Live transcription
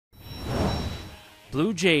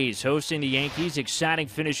Blue Jays hosting the Yankees. Exciting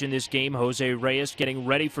finish in this game. Jose Reyes getting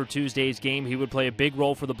ready for Tuesday's game. He would play a big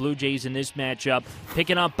role for the Blue Jays in this matchup.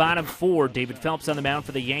 Picking up bottom four, David Phelps on the mound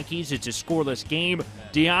for the Yankees. It's a scoreless game.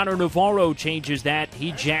 Dioner Navarro changes that.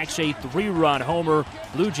 He jacks a 3-run homer.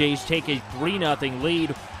 Blue Jays take a 3-0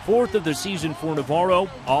 lead. Fourth of the season for Navarro.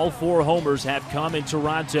 All 4 homers have come in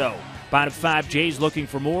Toronto. Bottom 5, Jays looking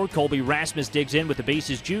for more. Colby Rasmus digs in with the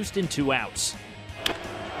bases juiced and 2 outs.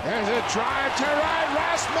 There's a drive to right.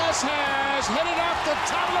 Rasmus has hit it off the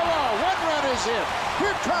top of the wall. 1 run is in.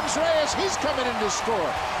 Here comes Reyes. He's coming in to score.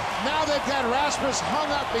 Now they've got Rasmus hung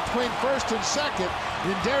up between first and second.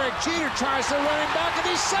 And Derek Jeter tries to run him back, and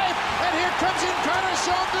he's safe. And here comes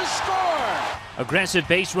Encarnacion to score. Aggressive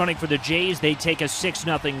base running for the Jays. They take a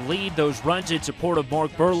 6-0 lead. Those runs in support of Mark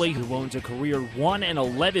Buehrle, who owns a career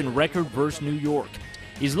 1-11 record versus New York.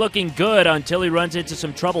 He's looking good until he runs into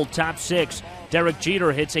some trouble top 6. Derek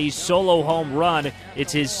Jeter hits a solo home run.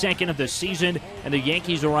 It's his 2nd of the season, and the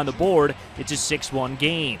Yankees are on the board. It's a 6-1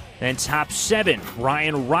 game. Then top 7,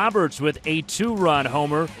 Ryan Roberts with a 2-run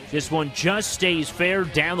homer. This one just stays fair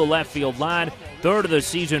down the left field line. 3rd of the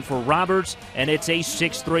season for Roberts, and it's a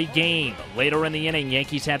 6-3 game. Later in the inning,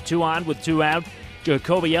 Yankees have 2 on with 2 out.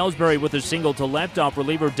 Jacoby Ellsbury with a single to left off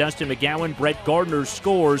reliever Dustin McGowan. Brett Gardner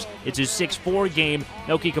scores. It's a 6-4 game.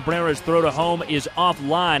 Melky Cabrera's throw to home is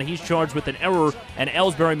offline. He's charged with an error, and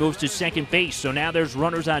Ellsbury moves to second base. So now there's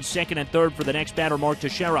runners on second and third for the next batter, Mark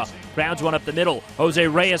Teixeira. Grounds one up the middle. Jose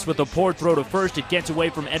Reyes with a poor throw to first. It gets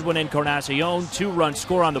away from Edwin Encarnacion. 2-run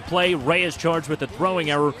score on the play. Reyes charged with a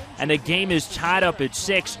throwing error, and the game is tied up at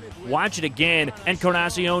 6. Watch it again.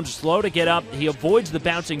 Encarnacion slow to get up. He avoids the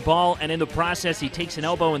bouncing ball, and in the process, he takes an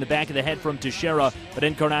elbow in the back of the head from Teixeira, but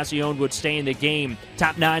Encarnacion would stay in the game.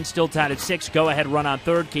 Top 9 still tied at 6. Go-ahead run on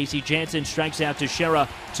third. Casey Janssen strikes out Teixeira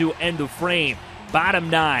to end the frame. Bottom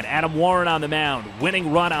 9, Adam Warren on the mound.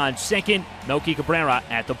 Winning run on second. Melky Cabrera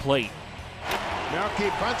at the plate. Melky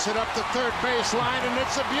bunts it up the third base line, and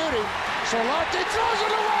it's a beauty. Solarte throws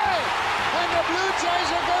it away, and the Blue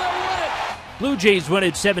Jays are going to win it. Blue Jays win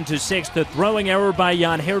it 7-6. The throwing error by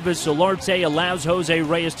Yangervis Solarte allows Jose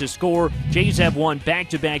Reyes to score. Jays have won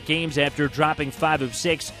back-to-back games after dropping 5 of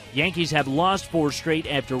 6. Yankees have lost 4 straight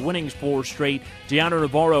after winning 4 straight. Dioner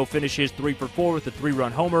Navarro finishes 3 for 4 with a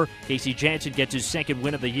 3-run homer. Casey Janssen gets his 2nd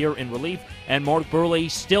win of the year in relief. And Mark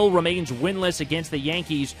Buehrle still remains winless against the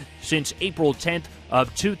Yankees since April 10th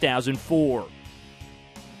of 2004.